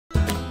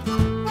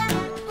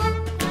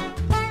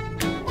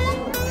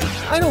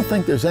I don't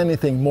think there's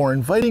anything more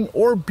inviting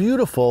or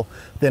beautiful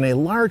than a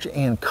large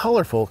and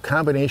colorful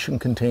combination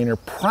container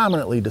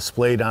prominently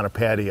displayed on a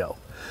patio.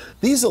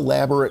 These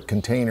elaborate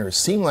containers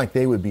seem like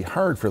they would be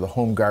hard for the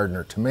home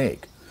gardener to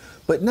make,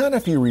 but not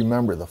if you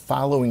remember the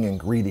following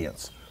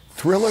ingredients: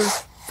 thriller,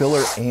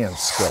 filler, and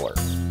spiller.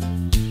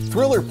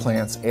 Thriller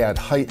plants add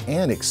height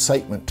and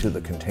excitement to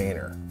the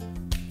container.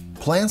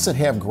 Plants that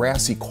have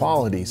grassy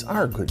qualities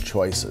are good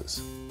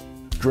choices.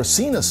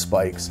 Dracena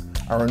spikes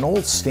are an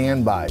old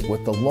standby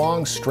with the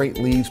long straight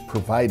leaves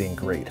providing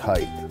great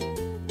height.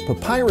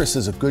 Papyrus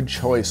is a good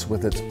choice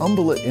with its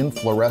umbellate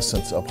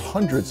inflorescence of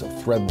hundreds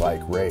of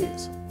thread-like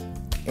rays.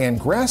 And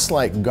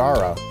grass-like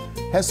Gaura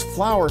has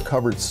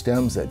flower-covered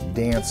stems that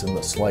dance in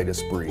the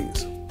slightest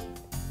breeze.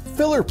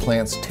 Filler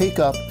plants take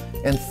up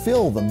and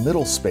fill the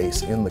middle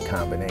space in the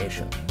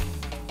combination.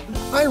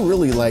 I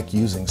really like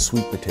using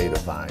sweet potato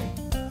vine.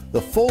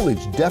 The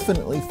foliage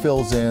definitely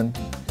fills in,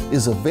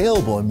 is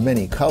available in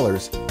many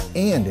colors,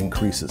 and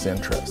increases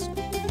interest.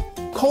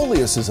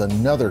 Coleus is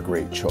another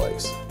great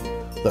choice.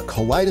 The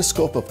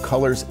kaleidoscope of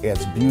colors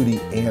adds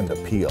beauty and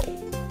appeal.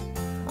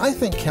 I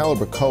think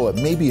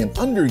calibrachoa may be an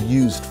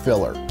underused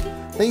filler.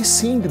 They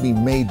seem to be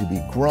made to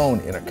be grown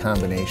in a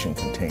combination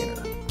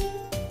container.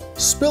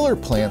 Spiller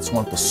plants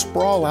want to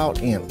sprawl out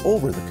and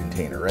over the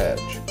container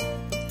edge.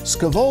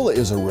 Scaevola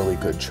is a really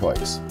good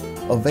choice,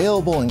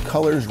 available in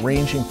colors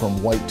ranging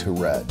from white to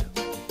red.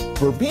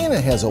 Verbena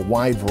has a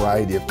wide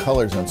variety of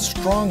colors on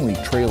strongly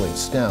trailing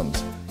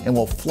stems and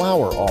will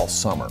flower all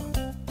summer.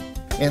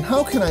 And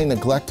how can I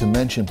neglect to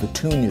mention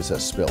petunias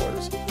as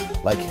spillers,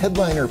 like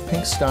headliner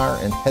pink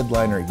star and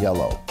headliner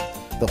yellow.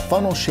 The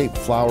funnel-shaped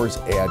flowers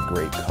add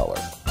great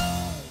color.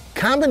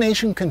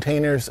 Combination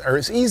containers are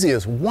as easy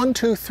as 1,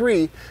 2,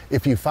 3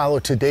 if you follow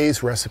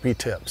today's recipe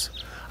tips.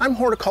 I'm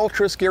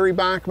horticulturist Gary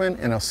Bachman,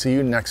 and I'll see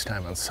you next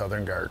time on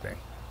Southern Gardening.